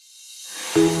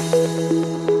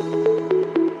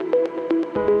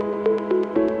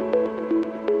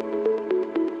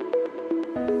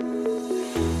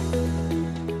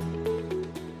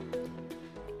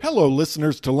Hello,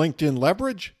 listeners to LinkedIn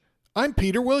Leverage. I'm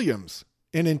Peter Williams,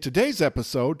 and in today's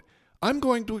episode, I'm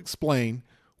going to explain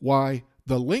why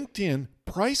the LinkedIn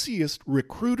priciest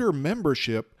recruiter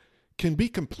membership can be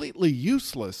completely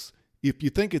useless if you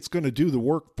think it's going to do the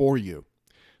work for you.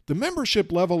 The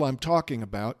membership level I'm talking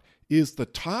about is the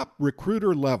top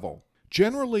recruiter level.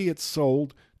 Generally, it's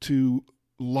sold to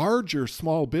larger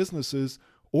small businesses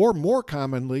or more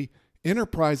commonly,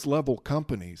 enterprise-level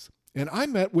companies. And I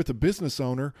met with a business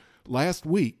owner last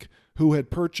week who had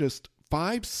purchased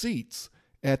 5 seats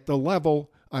at the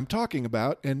level I'm talking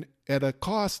about and at a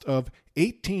cost of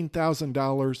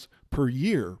 $18,000 per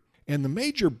year. And the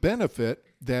major benefit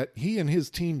that he and his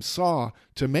team saw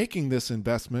to making this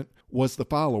investment was the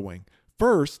following.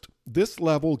 First, this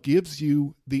level gives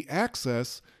you the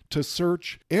access to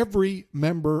search every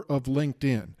member of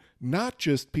LinkedIn, not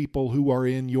just people who are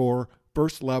in your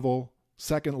first level,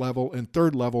 second level, and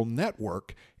third level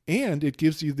network, and it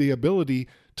gives you the ability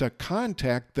to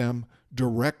contact them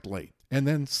directly. And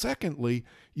then secondly,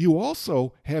 you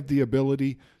also have the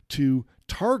ability to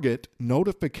target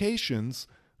notifications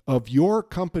of your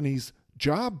company's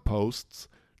job posts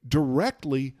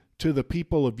directly to the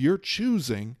people of your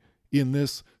choosing in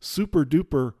this super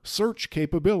duper search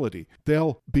capability.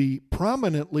 They'll be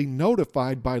prominently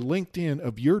notified by LinkedIn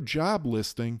of your job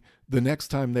listing the next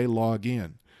time they log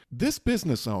in. This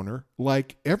business owner,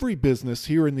 like every business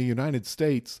here in the United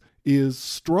States, is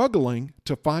struggling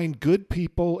to find good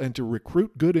people and to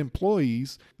recruit good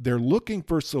employees. They're looking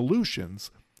for solutions.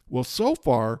 Well, so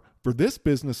far, for this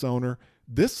business owner,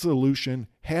 this solution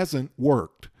hasn't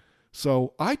worked.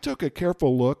 So I took a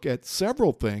careful look at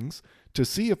several things to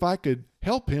see if I could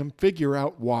help him figure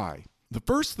out why. The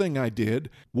first thing I did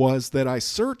was that I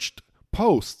searched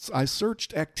posts, I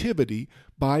searched activity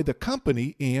by the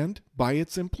company and by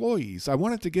its employees. I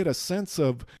wanted to get a sense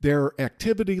of their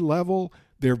activity level,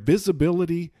 their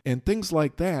visibility, and things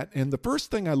like that. And the first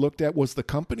thing I looked at was the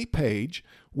company page,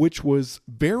 which was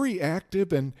very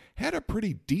active and had a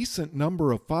pretty decent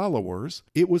number of followers.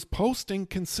 It was posting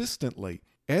consistently.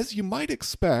 As you might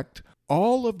expect,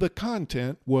 all of the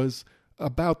content was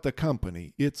about the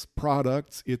company, its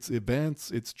products, its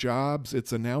events, its jobs,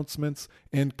 its announcements,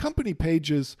 and company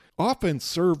pages often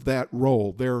serve that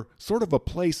role. They're sort of a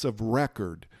place of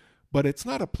record, but it's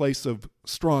not a place of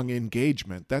strong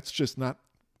engagement. That's just not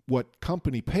what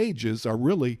company pages are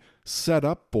really set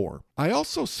up for. I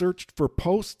also searched for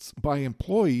posts by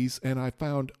employees and I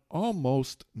found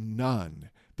almost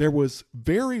none. There was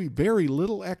very, very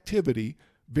little activity,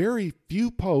 very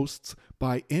few posts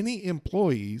by any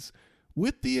employees,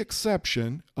 with the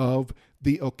exception of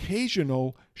the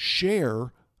occasional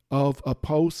share of a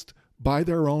post by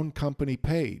their own company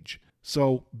page.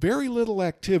 So very little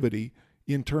activity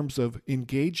in terms of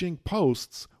engaging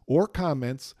posts or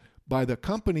comments by the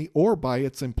company or by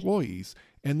its employees.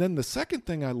 And then the second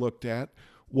thing I looked at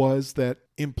was that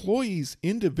employees'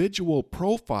 individual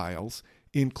profiles,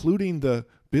 including the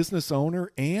business owner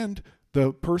and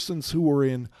the persons who were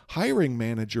in hiring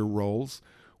manager roles,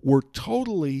 were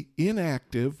totally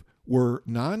inactive, were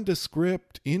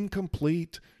nondescript,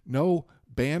 incomplete, no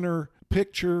banner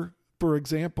picture, for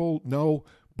example, no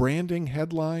branding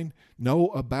headline, no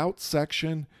about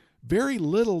section, very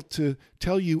little to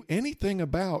tell you anything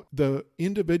about the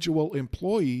individual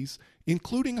employees,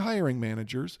 including hiring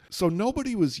managers. So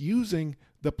nobody was using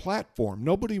the platform.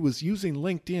 Nobody was using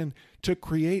LinkedIn to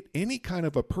create any kind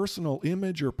of a personal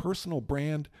image or personal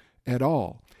brand at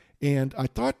all. And I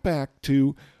thought back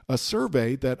to a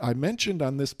survey that I mentioned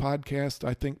on this podcast,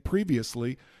 I think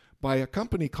previously, by a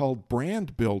company called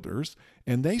Brand Builders,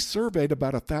 and they surveyed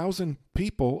about 1,000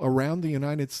 people around the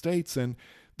United States, and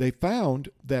they found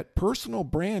that personal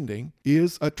branding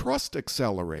is a trust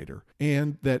accelerator,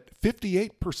 and that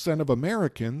 58% of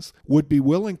Americans would be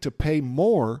willing to pay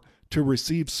more to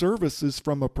receive services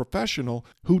from a professional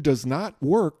who does not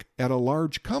work at a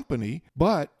large company,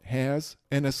 but has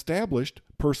an established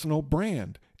personal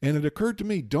brand. And it occurred to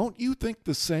me, don't you think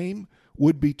the same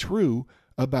would be true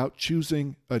about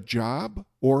choosing a job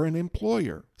or an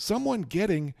employer? Someone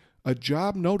getting a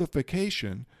job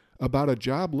notification about a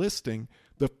job listing,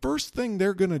 the first thing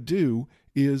they're going to do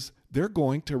is they're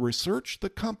going to research the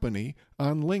company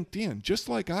on LinkedIn, just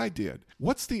like I did.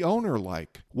 What's the owner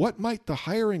like? What might the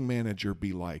hiring manager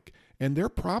be like? And they're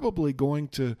probably going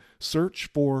to search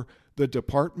for the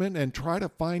department and try to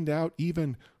find out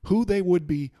even who they would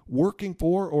be working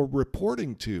for or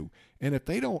reporting to. And if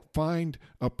they don't find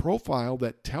a profile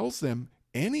that tells them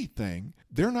anything,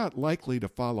 they're not likely to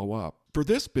follow up. For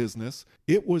this business,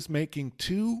 it was making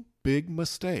 2 big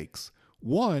mistakes.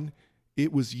 One,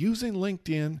 it was using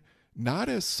LinkedIn not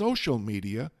as social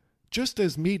media just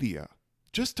as media,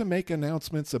 just to make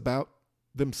announcements about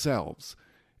themselves.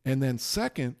 And then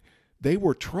second, they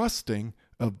were trusting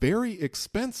a very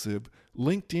expensive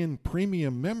LinkedIn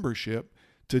Premium membership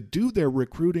to do their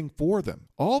recruiting for them.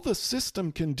 All the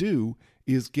system can do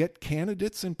is get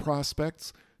candidates and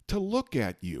prospects to look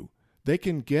at you. They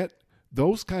can get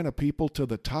those kind of people to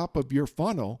the top of your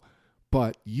funnel,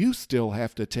 but you still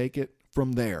have to take it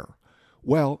from there.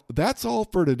 Well, that's all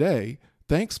for today.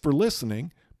 Thanks for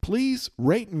listening. Please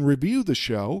rate and review the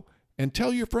show and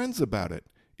tell your friends about it.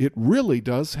 It really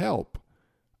does help.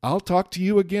 I'll talk to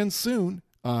you again soon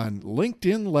on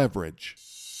LinkedIn Leverage.